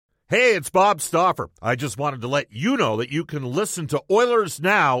Hey, it's Bob Stauffer. I just wanted to let you know that you can listen to Oilers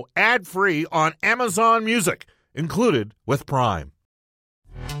Now ad-free on Amazon Music, included with Prime.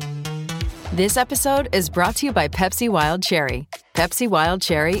 This episode is brought to you by Pepsi Wild Cherry. Pepsi Wild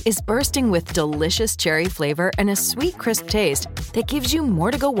Cherry is bursting with delicious cherry flavor and a sweet, crisp taste that gives you more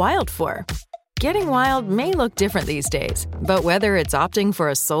to go wild for. Getting wild may look different these days, but whether it's opting for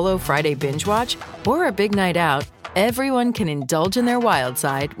a solo Friday binge watch or a big night out, everyone can indulge in their wild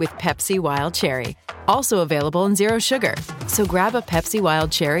side with Pepsi Wild Cherry. Also available in Zero Sugar. So grab a Pepsi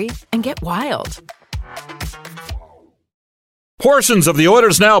Wild Cherry and get wild. Portions of the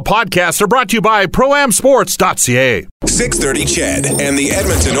Oilers Now podcast are brought to you by ProAmSports.ca. 6:30 CHED and the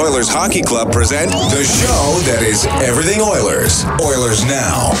Edmonton Oilers Hockey Club present the show that is everything Oilers. Oilers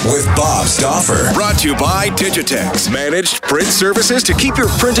Now with Bob Stauffer. Brought to you by Digitex. Managed print services to keep your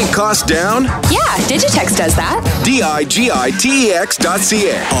printing costs down? Yeah, Digitex does that. Digitex.ca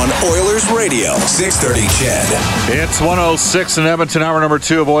on Oilers Radio. 6:30 CHED. It's 1:06 in Edmonton, hour number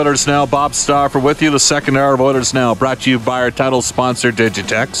 2 of Oilers Now. Bob Stauffer with you. The second hour of Oilers Now brought to you by our title sponsor,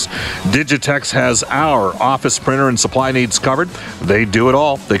 Digitex. Digitex has our office printer and supply needs covered. They do it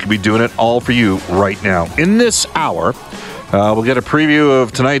all. They could be doing it all for you right now. In this hour, we'll get a preview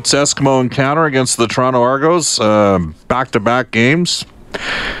of tonight's Eskimo encounter against the Toronto Argos. Back-to-back games.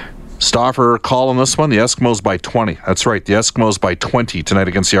 Stauffer calling this one, the Eskimos by 20. That's right, the Eskimos by 20 tonight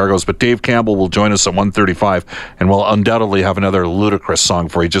against the Argos. But Dave Campbell will join us at 1:35, and we'll undoubtedly have another ludicrous song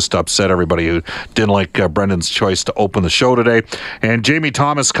for you, just to upset everybody who didn't like Brendan's choice to open the show today. And Jamie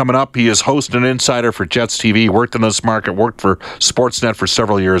Thomas coming up. He is host and insider for Jets TV. Worked in this market, worked for Sportsnet for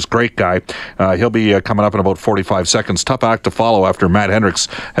several years. Great guy. He'll be coming up in about 45 seconds. Tough act to follow after Matt Hendricks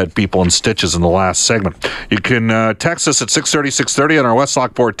had people in stitches in the last segment. You can text us at 630 on our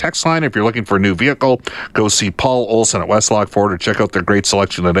Westlock Ford text line. If you're looking for a new vehicle, go see Paul Olson at Westlock Ford or check out their great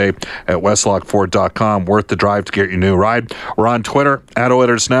selection today at westlockford.com. Worth the drive to get your new ride. We're on Twitter at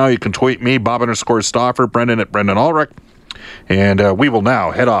Oilers Now. You can tweet me, Bob_Stauffer, Brendan at Brendan Ulrich. And we will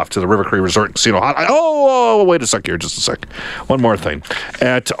now head off to the River Cree Resort and Casino Hotline. Oh, wait a sec here, just a sec. One more thing.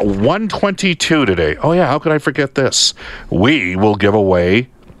 At 1:22 today, oh yeah, how could I forget this? We will give away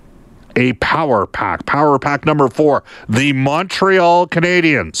a Power Pack number 4, the Montreal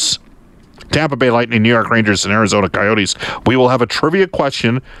Canadiens, Tampa Bay Lightning, New York Rangers, and Arizona Coyotes. We will have a trivia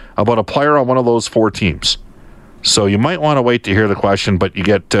question about a player on one of those 4 teams. So you might want to wait to hear the question, but you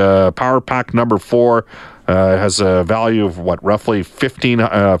get Power Pack number 4. Has a value of roughly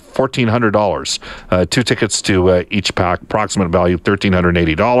 $1,400. 2 tickets to each pack, approximate value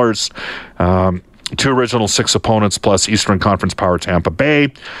 $1,380. 2 original 6 opponents plus Eastern Conference Power Tampa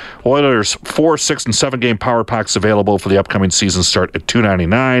Bay. Oilers 4, 6, and 7 game power packs available for the upcoming season start at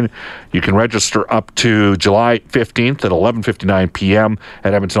 $299. You can register up to July 15th at 11:59 p.m.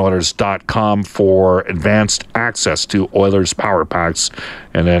 at EdmontonOilers.com for advanced access to Oilers power packs.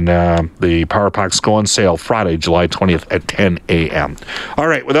 And then the power packs go on sale Friday, July 20th at 10 a.m. All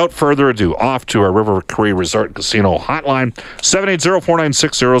right, without further ado, off to our River Cree Resort and Casino hotline,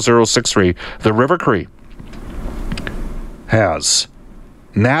 780-496-0063. The River Cree has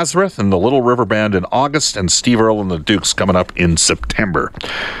Nazareth and the Little River Band in August, and Steve Earle and the Dukes coming up in September.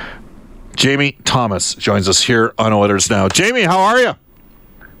 Jamie Thomas joins us here on Oilers Now. Jamie, how are you?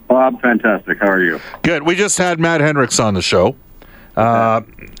 Bob, fantastic. How are you? Good. We just had Matt Hendricks on the show.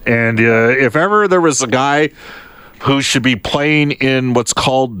 And if ever there was a guy who should be playing in what's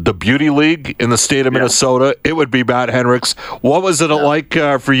called the Beauty League in the state of Minnesota, it would be Matt Hendricks. What was it like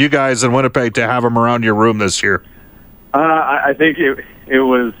for you guys in Winnipeg to have him around your room this year? I think it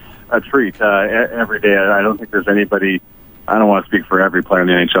was a treat every day. I don't think there's anybody, I don't want to speak for every player in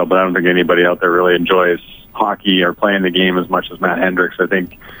the NHL, but I don't think anybody out there really enjoys hockey or playing the game as much as Matt Hendricks. I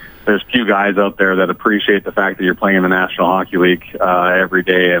think there's few guys out there that appreciate the fact that you're playing in the National Hockey League every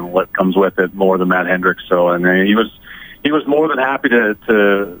day and what comes with it more than Matt Hendricks. So, and he was more than happy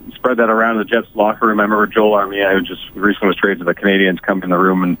to spread that around the Jets locker room. I remember Joel Armia, who just recently was traded to the Canadiens, come in the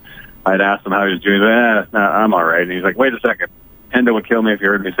room, and I'd asked him how he was doing. I'm all right. And he's like, wait a second. Hendo would kill me if he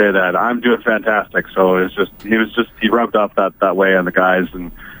heard me say that. I'm doing fantastic. So he rubbed off that way on the guys,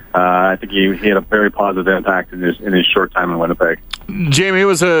 and I think he had a very positive impact in his short time in Winnipeg. Jamie, it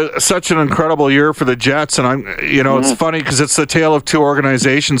was such an incredible year for the Jets, and it's funny because it's the tale of 2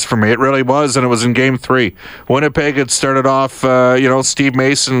 organizations for me. It really was, and it was in Game 3. Winnipeg had started off, Steve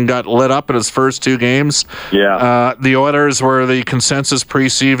Mason got lit up in his first 2 games. Yeah. The Oilers were the consensus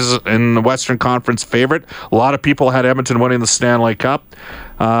pre-season in the Western Conference favorite. A lot of people had Edmonton winning the Stanley Cup.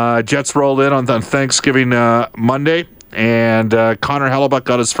 Jets rolled in on Thanksgiving Monday, and Connor Hellebuck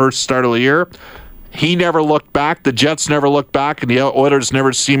got his first start of the year. he never looked back. The Jets never looked back, and the Oilers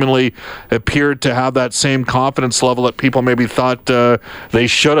never seemingly appeared to have that same confidence level that people maybe thought they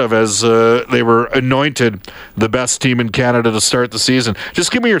should have, as they were anointed the best team in Canada to start the season.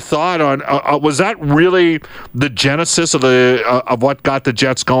 Just give me your thought on was that really the genesis of what got the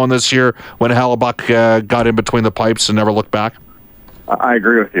Jets going this year when Hellebuyck got in between the pipes and never looked back? I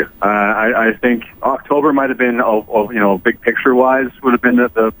agree with you. I think October might have been, big picture-wise, would have been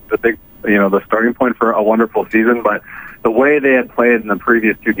the big, the starting point for a wonderful season. But the way they had played in the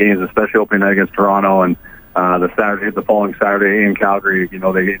previous two games, especially opening night against Toronto and the following Saturday in Calgary,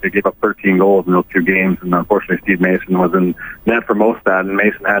 they gave up 13 goals in those two games, and unfortunately Steve Mason was in net for most of that. And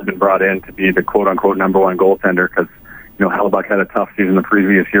Mason had been brought in to be the quote-unquote number one goaltender because Hellebuyck had a tough season the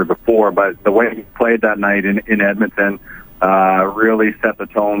previous year before. But the way he played that night in Edmonton really set the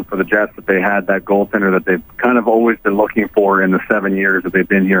tone for the Jets, that they had that goaltender that they've kind of always been looking for in the 7 years that they've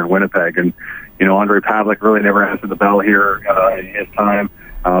been here in Winnipeg. And, Andrei Pavlik really never answered the bell here in his time.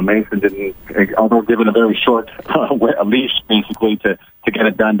 Mason didn't, although given a very short leash, basically, to get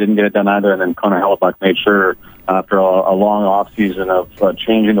it done, didn't get it done either. And then Connor Hellebuyck made sure, after a long offseason of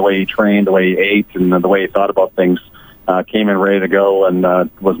changing the way he trained, the way he ate, and the way he thought about things, came in ready to go and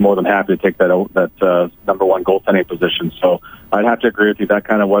was more than happy to take that number one goaltending position. So I'd have to agree with you. That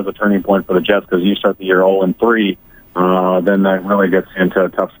kind of was a turning point for the Jets, because you start the year 0-3, then that really gets you into a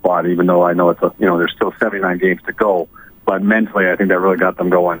tough spot, even though I know there's still 79 games to go. But mentally, I think that really got them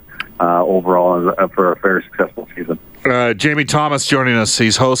going overall for a very successful season. Jamie Thomas joining us.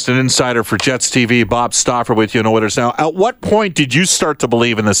 He's host and insider for Jets TV. Bob Stauffer with you in Oilers Now. At what point did you start to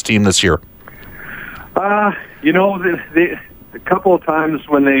believe in this team this year? The couple of times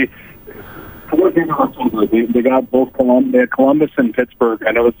when they got both Columbus and Pittsburgh.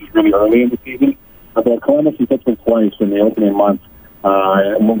 I know this is really early in the season, but they had Columbus and Pittsburgh twice in the opening month.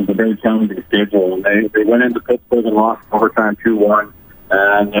 And it was a very challenging schedule. And they went into Pittsburgh and lost overtime 2-1,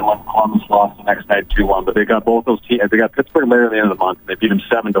 and then when Columbus lost the next night 2-1. But they got both those teams. They got Pittsburgh later at the end of the month. They beat them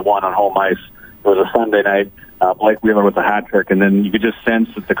 7-1 on home ice. It was a Sunday night. Blake Wheeler with a hat trick, and then you could just sense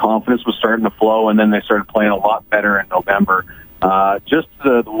that the confidence was starting to flow, and then they started playing a lot better in November. Just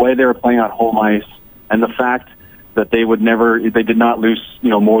the way they were playing on home ice, and the fact that they did not lose,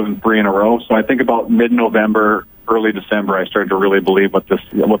 more than 3 in a row. So I think about mid-November, early December, I started to really believe what this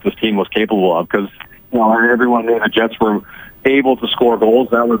team was capable of, because everyone knew the Jets were able to score goals.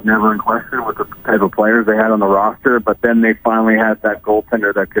 That was never in question with the type of players they had on the roster. But then they finally had that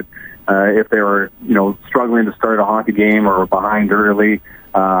goaltender that could, if they were, struggling to start a hockey game or behind early,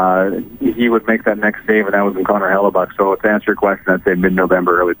 he would make that next save, and that was in Connor Hellebuyck. So to answer your question, I'd say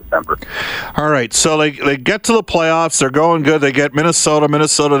mid-November, early December. All right, so they get to the playoffs. They're going good. They get Minnesota.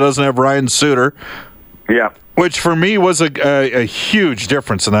 Minnesota doesn't have Ryan Suter. Yeah. Which, for me, was a huge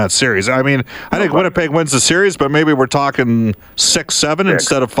difference in that series. I mean, I think Winnipeg wins the series, but maybe we're talking 6-7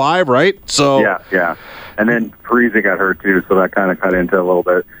 instead of 5, right? So Yeah. And then Parise got hurt, too, so that kind of cut into a little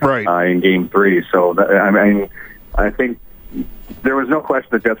bit in Game 3. So, I think there was no question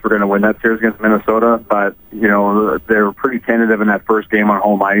the Jets were going to win that series against Minnesota, but, they were pretty tentative in that first game on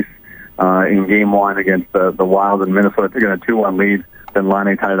home ice in Game 1 against the Wild, and Minnesota took a 2-1 lead. Then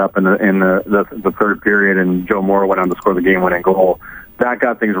Laine tied it up in the third period, and Joe Moore went on to score the game-winning goal. That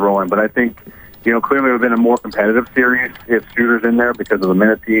got things rolling. But I think, clearly it would have been a more competitive series if Suter's in there, because of the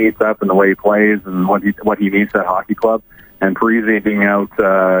minutes he eats up and the way he plays and what he means to that hockey club. And Parise being out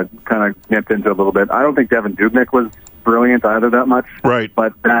kind of nipped into a little bit. I don't think Devin Dubnyk was brilliant either that much. Right.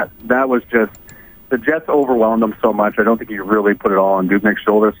 But that was just, the Jets overwhelmed them so much. I don't think you really put it all on Dubnyk's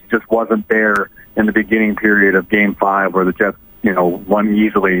shoulders. He just wasn't there in the beginning period of Game 5 where the Jets won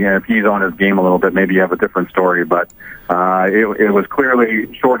easily. And if he's on his game a little bit, maybe you have a different story. But it was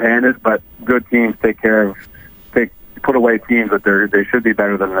clearly shorthanded, but good teams put away teams that they should be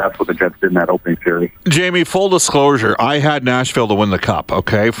better than. That's what the Jets did in that opening series. Jamie, full disclosure, I had Nashville to win the Cup,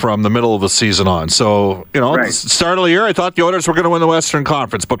 okay, from the middle of the season on. So, the start of the year, I thought the Oilers were going to win the Western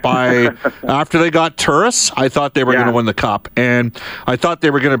Conference. But after they got Turris, I thought they were going to win the Cup. And I thought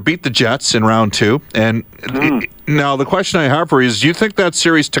they were going to beat the Jets in round 2. And now the question I have for you is, do you think that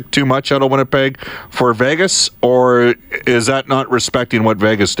series took too much out of Winnipeg for Vegas, or is that not respecting what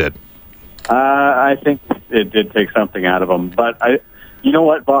Vegas did? I think it did take something out of them. But you know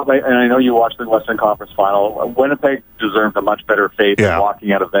what, Bob, and I know you watched the Western Conference Final, Winnipeg deserved a much better fate than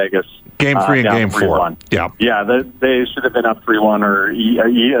walking out of Vegas. Game 3 and Game 4. Yeah, they should have been up 3-1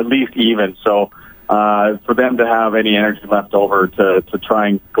 or at least even. So for them to have any energy left over to try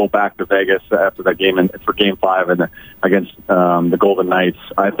and go back to Vegas after that game and for Game 5 and against the Golden Knights,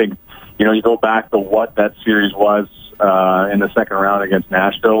 I think, you go back to what that series was in the second round against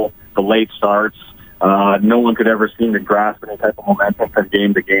Nashville, the late starts, No one could ever seem to grasp any type of momentum from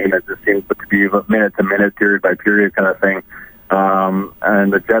game to game. It just seems to be a minute to minute, period by period kind of thing.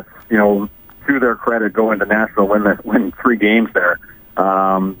 And the Jets, to their credit, go into Nashville, win 3 games there.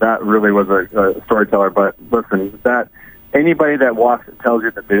 That really was a storyteller. But listen, anybody that tells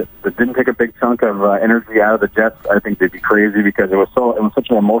you that didn't take a big chunk of energy out of the Jets, I think they'd be crazy, because it was such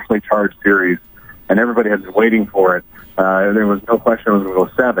an emotionally charged series, and everybody had been waiting for it. There was no question it was going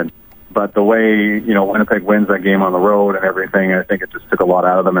to go 7. But the way, Winnipeg wins that game on the road and everything, I think it just took a lot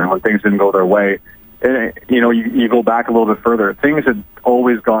out of them. And when things didn't go their way, you go back a little bit further. Things had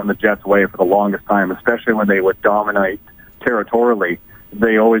always gotten the Jets' way for the longest time, especially when they would dominate territorially.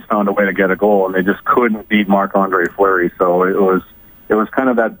 They always found a way to get a goal, and they just couldn't beat Marc-Andre Fleury. So it was kind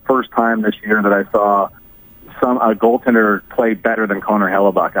of that first time this year that I saw a goaltender play better than Connor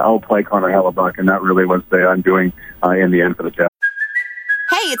Hellebuyck. I'll play Connor Hellebuyck, and that really was the undoing in the end for the Jets.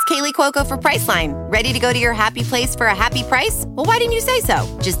 Hey, it's Kaylee Cuoco for Priceline. Ready to go to your happy place for a happy price? Well, why didn't you say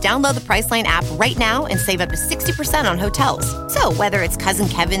so? Just download the Priceline app right now and save up to 60% on hotels. So whether it's Cousin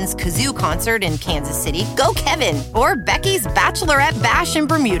Kevin's Kazoo Concert in Kansas City, go Kevin, or Becky's Bachelorette Bash in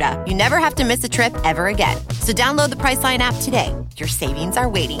Bermuda, you never have to miss a trip ever again. So download the Priceline app today. Your savings are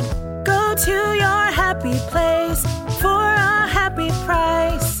waiting. Go to your happy place for a happy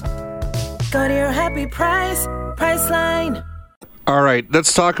price. Go to your happy price, Priceline. All right,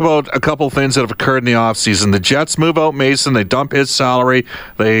 let's talk about a couple things that have occurred in the offseason. The Jets move out Mason. They dump his salary.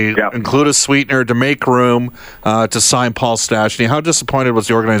 They include a sweetener to make room to sign Paul Stastny. How disappointed was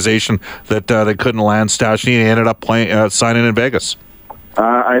the organization that they couldn't land Stastny and he ended up signing in Vegas?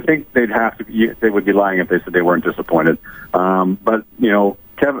 I think they would be lying if they said they weren't disappointed. But,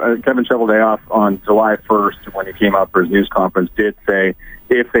 Kevin Cheveldayoff on July 1st, when he came out for his news conference, did say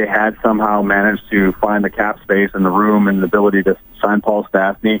if they had somehow managed to find the cap space and the room and the ability to sign Paul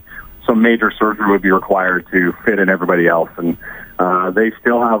Stastny, some major surgery would be required to fit in everybody else. And they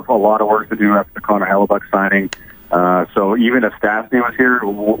still have a lot of work to do after the Connor Hellebuyck signing. So even if Stastny was here,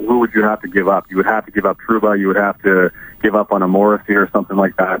 who would you have to give up? You would have to give up Trouba. You would have to give up on a Morrissey or something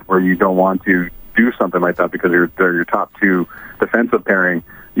like that, where you don't want to do something like that because they're your top 2 defensive pairing.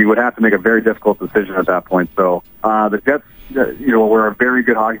 You would have to make a very difficult decision at that point. So the Jets, were a very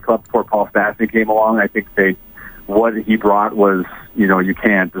good hockey club before Paul Stastny came along. I think what he brought was, you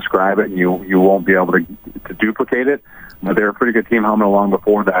can't describe it, and you won't be able to duplicate it. But they're a pretty good team humming along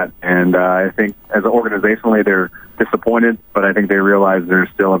before that. And I think as organizationally, they're disappointed, but I think they realize there's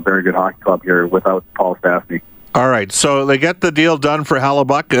still a very good hockey club here without Paul Stastny. All right, so they get the deal done for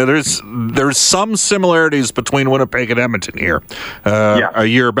Hellebuyck. There's some similarities between Winnipeg and Edmonton here a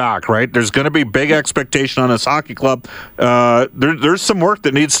year back, right? There's going to be big expectation on this hockey club. There's some work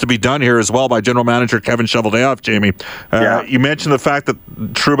that needs to be done here as well by General Manager Kevin Cheveldayoff, Jamie. You mentioned the fact that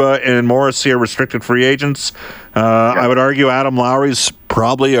Trouba and Morrissey are restricted free agents. I would argue Adam Lowry's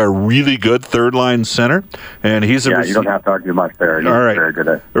probably a really good third-line center, and he's you don't have to argue much there. He's very good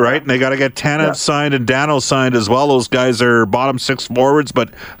at right, and they got to get Tanev signed and Dano signed as well. Those guys are bottom 6 forwards,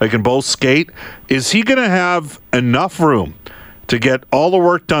 but they can both skate. Is he going to have enough room to get all the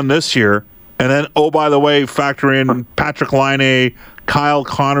work done this year, and then, oh, by the way, factor in Patrick Laine, Kyle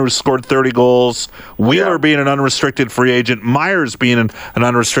Connor, who scored 30 goals, Wheeler being an unrestricted free agent, Myers being an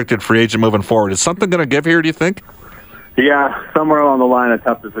unrestricted free agent moving forward? Is something going to give here, do you think? Yeah, somewhere along the line, a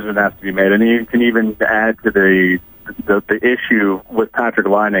tough decision has to be made. And you can even add to the issue with Patrick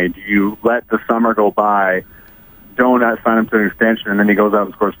Laine. Do you let the summer go by, don't sign him to an extension, and then he goes out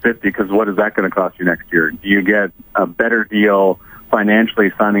and scores 50? Because what is that going to cost you next year? Do you get a better deal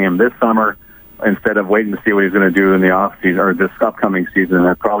financially signing him this summer instead of waiting to see what he's going to do in the off season or this upcoming season? And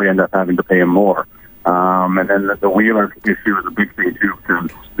I'd probably end up having to pay him more. And then the Wheeler issue is a big thing too, because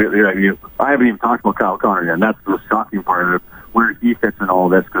I haven't even talked about Kyle Connor yet. And that's the shocking part of it, where he fits in all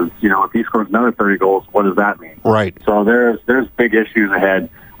this. Because if he scores another 30 goals, what does that mean? Right. So there's big issues ahead.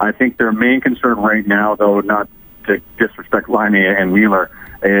 I think their main concern right now, though, not to disrespect Laine and Wheeler,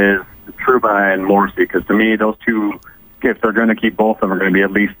 is Trouba and Morrissey. Because to me, those two, if they're going to keep both of them, are going to be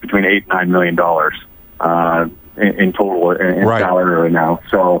at least between $8 and $9 million in total in salary right now.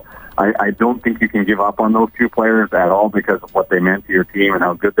 So I don't think you can give up on those two players at all because of what they meant to your team and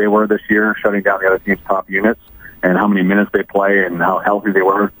how good they were this year, shutting down the other team's top units, and how many minutes they play and how healthy they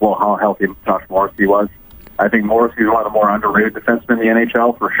were. Well, how healthy Josh Morrissey was. I think Morrissey is one of the more underrated defensemen in the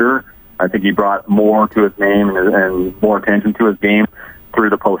NHL for sure. I think he brought more to his name and more attention to his game through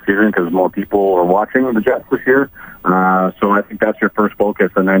the postseason because more people are watching the Jets this year. So I think that's your first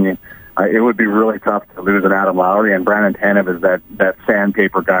focus, and then it would be really tough to lose an Adam Lowry, and Brandon Tanev is that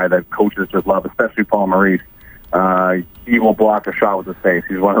sandpaper guy that coaches just love, especially Paul Maurice. He will block a shot with his face.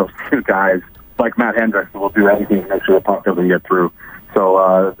 He's one of those two guys, like Matt Hendricks, will do anything to make sure the puck doesn't get through. So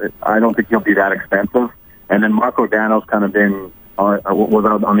I don't think he'll be that expensive. And then Marco Dano's kind of been was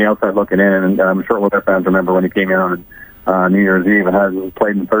out on the outside looking in, and I'm sure Oilers fans remember when he came in on New Year's Eve and hadn't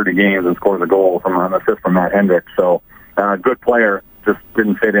played in 30 games and scores a goal from an assist from Matt Hendricks. So good player, just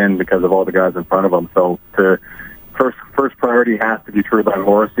didn't fit in because of all the guys in front of him. So first priority has to be Trudon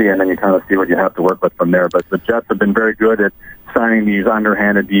Morrissey, and then you kind of see what you have to work with from there. But the Jets have been very good at signing these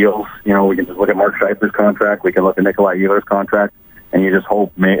underhanded deals. You know, we can just look at Mark Scheifele's contract. We can look at Nikolai Ehlers' contract. And you just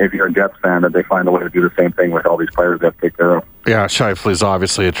hope, if you're a Jets fan, that they find a way to do the same thing with all these players they have to take care of. Yeah, Scheifele's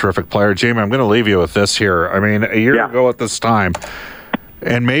obviously a terrific player. Jamie, I'm going to leave you with this here. I mean, a year ago at this time,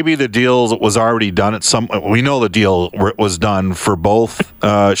 and maybe the deal was already done at some... We know the deal was done for both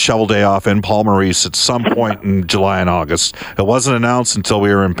Cheveldayoff and Paul Maurice at some point in July and August. It wasn't announced until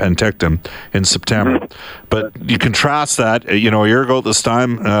we were in Penticton in September. Mm-hmm. But you contrast that, a year ago at this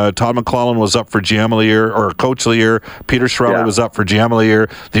time, Todd McClellan was up for GM of the year, or Coach of the year. Peter Chiarelli was up for GM of the year.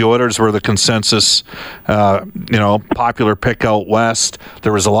 The Oilers were the consensus, popular pick out west.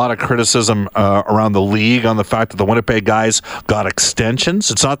 There was a lot of criticism around the league on the fact that the Winnipeg guys got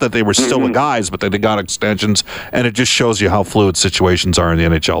extensions. It's not that they were still the guys, but that they got extensions, and it just shows you how fluid situations are in the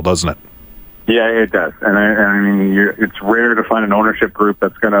NHL, doesn't it? Yeah, it does. And I mean, it's rare to find an ownership group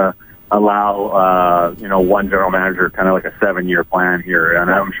that's going to allow, one general manager kind of like a 7-year plan here. And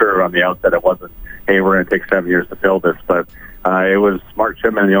I'm sure on the outset it wasn't, hey, we're going to take 7 years to fill this. But it was Mark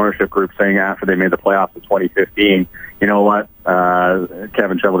Chipman and the ownership group saying after they made the playoffs in 2015, you know what,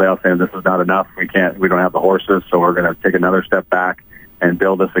 Kevin Cheveldayoff saying this is not enough. We don't have the horses, so we're going to take another step back and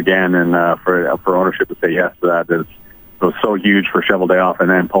build this again. And for ownership to say yes to that was so huge for Cheveldayoff and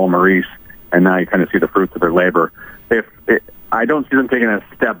then Paul Maurice. And now you kind of see the fruits of their labor. I don't see them taking a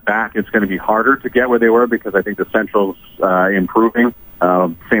step back. It's going to be harder to get where they were because I think the Central's improving.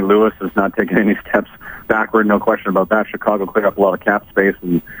 St. Louis is not taking any steps backward, no question about that. Chicago cleared up a lot of cap space,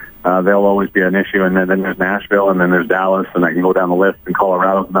 and they'll always be an issue. And then there's Nashville, and then there's Dallas, and I can go down the list. And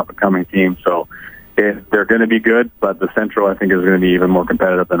Colorado's an up-and-coming team. So they're going to be good, but the Central, I think, is going to be even more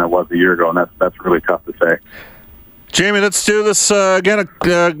competitive than it was a year ago, and that's really tough to say. Jamie, let's do this again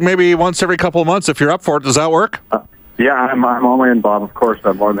maybe once every couple of months. If you're up for it, does that work? Yeah, I'm all in, Bob. Of course,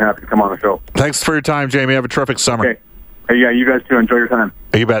 I'm more than happy to come on the show. Thanks for your time, Jamie. Have a terrific summer. Okay. Hey, yeah, you guys too. Enjoy your time.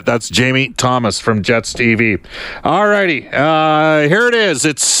 You bet. That's Jamie Thomas from Jets TV. All righty. Here it is.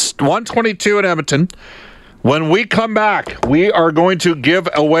 It's 1:22 in Edmonton. When we come back, we are going to give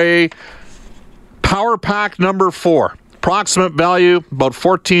away Power Pack number 4. Approximate value, about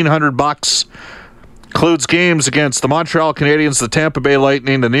 $1,400. Includes games against the Montreal Canadiens, the Tampa Bay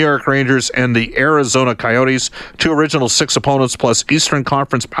Lightning, the New York Rangers, and the Arizona Coyotes. 2 original 6 opponents plus Eastern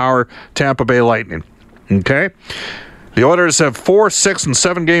Conference power Tampa Bay Lightning. Okay? The Oilers have 4, 6, and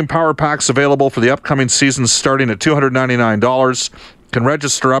 7-game power packs available for the upcoming season starting at $299. Can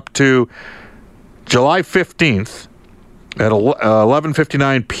register up to July 15th at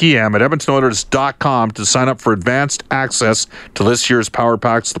 11:59 p.m. at EdmontonOilers.com to sign up for advanced access to this year's Power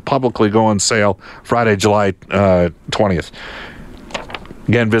Packs. They'll publicly go on sale Friday, July 20th.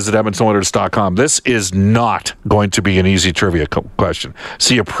 Again, visit EdmontonOilers.com. This is not going to be an easy trivia question.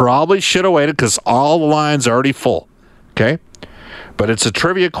 So you probably should have waited because all the lines are already full. Okay? But it's a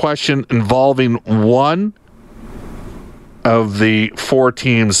trivia question involving one of the 4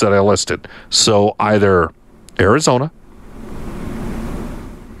 teams that I listed. So either Arizona,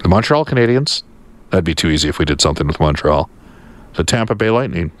 the Montreal Canadiens. That'd be too easy if we did something with Montreal. The Tampa Bay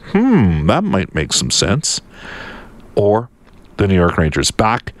Lightning. That might make some sense. Or the New York Rangers.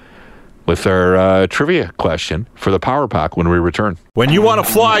 Back with our trivia question for the Power Pack when we return. When you want to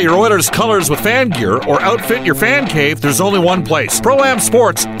fly your Oilers colors with fan gear or outfit your fan cave, there's only one place.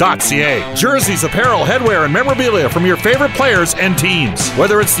 ProAmSports.ca. Jerseys, apparel, headwear, and memorabilia from your favorite players and teams.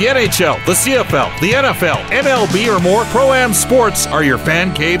 Whether it's the NHL, the CFL, the NFL, MLB, or more, Pro-Am Sports are your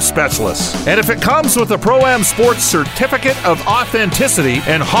fan cave specialists. And if it comes with a Pro-Am Sports Certificate of Authenticity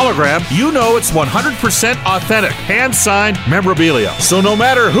and hologram, you know it's 100% authentic, hand-signed memorabilia. So no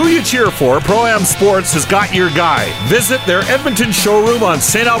matter who you cheer for, Pro-Am Sports has got your guy. Visit their Edmonton showroom on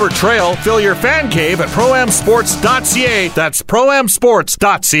St. Albert Trail. Fill your fan cave at ProAmSports.ca. That's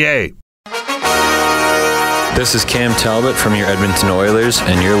ProAmSports.ca. This is Cam Talbot from your Edmonton Oilers,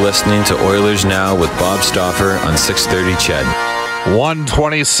 and you're listening to Oilers Now with Bob Stauffer on 630 CHED.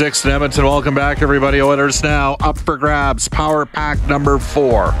 1:26 in Edmonton. Welcome back, everybody. Oilers Now up for grabs. Power Pack number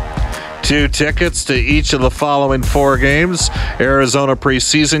 4. 2 tickets to each of the following 4 games. Arizona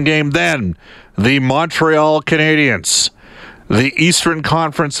preseason game, then the Montreal Canadiens, the Eastern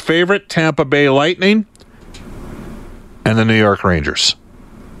Conference favorite Tampa Bay Lightning, and the New York Rangers.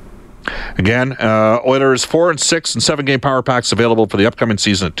 Again, Oilers 4 and 6 and 7 game power packs available for the upcoming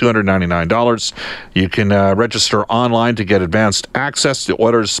season at $299. You can register online to get advanced access to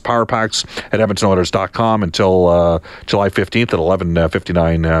Oilers power packs at EdmontonOilers.com until July 15th at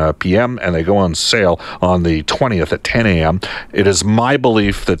 11:59 p.m. and they go on sale on the 20th at 10 a.m. It is my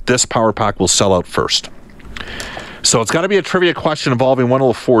belief that this power pack will sell out first. So it's got to be a trivia question involving one of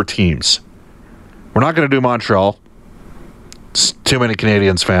the 4 teams. We're not going to do Montreal. It's too many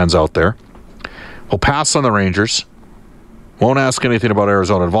Canadiens fans out there. We'll pass on the Rangers. Won't ask anything about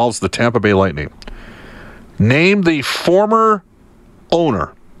Arizona. It involves the Tampa Bay Lightning. Name the former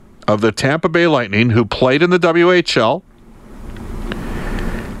owner of the Tampa Bay Lightning who played in the WHL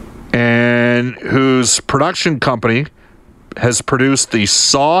and whose production company has produced the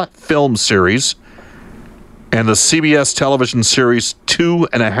Saw film series and the CBS television series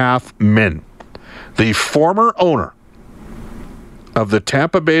 2.5 Men. The former owner of the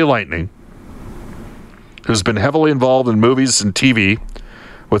Tampa Bay Lightning, who's been heavily involved in movies and TV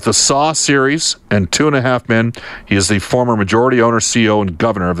with the Saw series and 2.5 Men. He is the former majority owner, CEO, and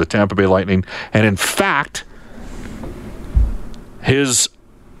governor of the Tampa Bay Lightning. And in fact, his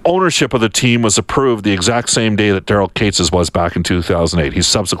ownership of the team was approved the exact same day that Daryl Katz' was back in 2008. He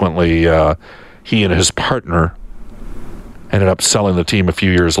subsequently, he and his partner ended up selling the team a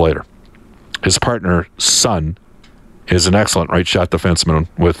few years later. His partner's son is an excellent right shot defenseman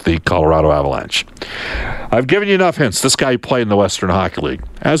with the Colorado Avalanche. I've given you enough hints. This guy played in the Western Hockey League,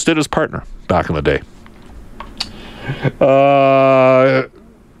 as did his partner back in the day.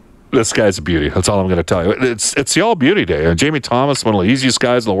 This guy's a beauty. That's all I'm going to tell you. It's the all beauty day. Jamie Thomas, one of the easiest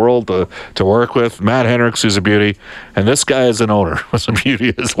guys in the world to work with. Matt Hendricks, who's a beauty. And this guy is an owner. Was a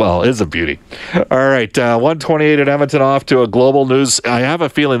beauty as well. Is a beauty. All right. 128 at Edmonton, off to a global news. I have a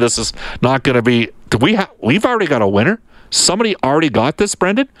feeling this is not going to be... We've already got a winner? Somebody already got this,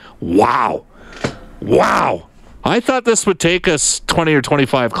 Brendan? Wow. I thought this would take us 20 or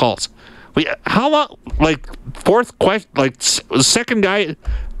 25 calls. How long? Like, fourth question? Like, second guy...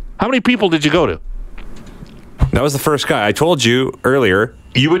 How many people did you go to? That was the first guy. I told you earlier.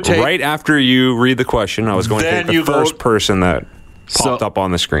 You would take... Right after you read the question, I was going to take the first person that popped up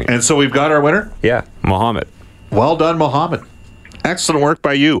on the screen. And so we've got our winner? Yeah, Mohammed. Well done, Mohammed. Excellent work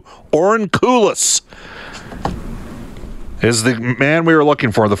by you. Oren Koulis is the man we were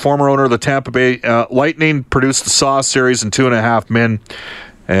looking for. The former owner of the Tampa Bay Lightning, produced the Saw series and 2.5 Men.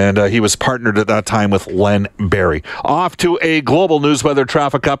 And he was partnered at that time with Len Barry. Off to a global news weather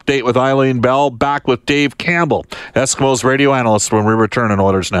traffic update with Eileen Bell. Back with Dave Campbell, Eskimos radio analyst, when we return on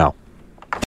Oilers Now.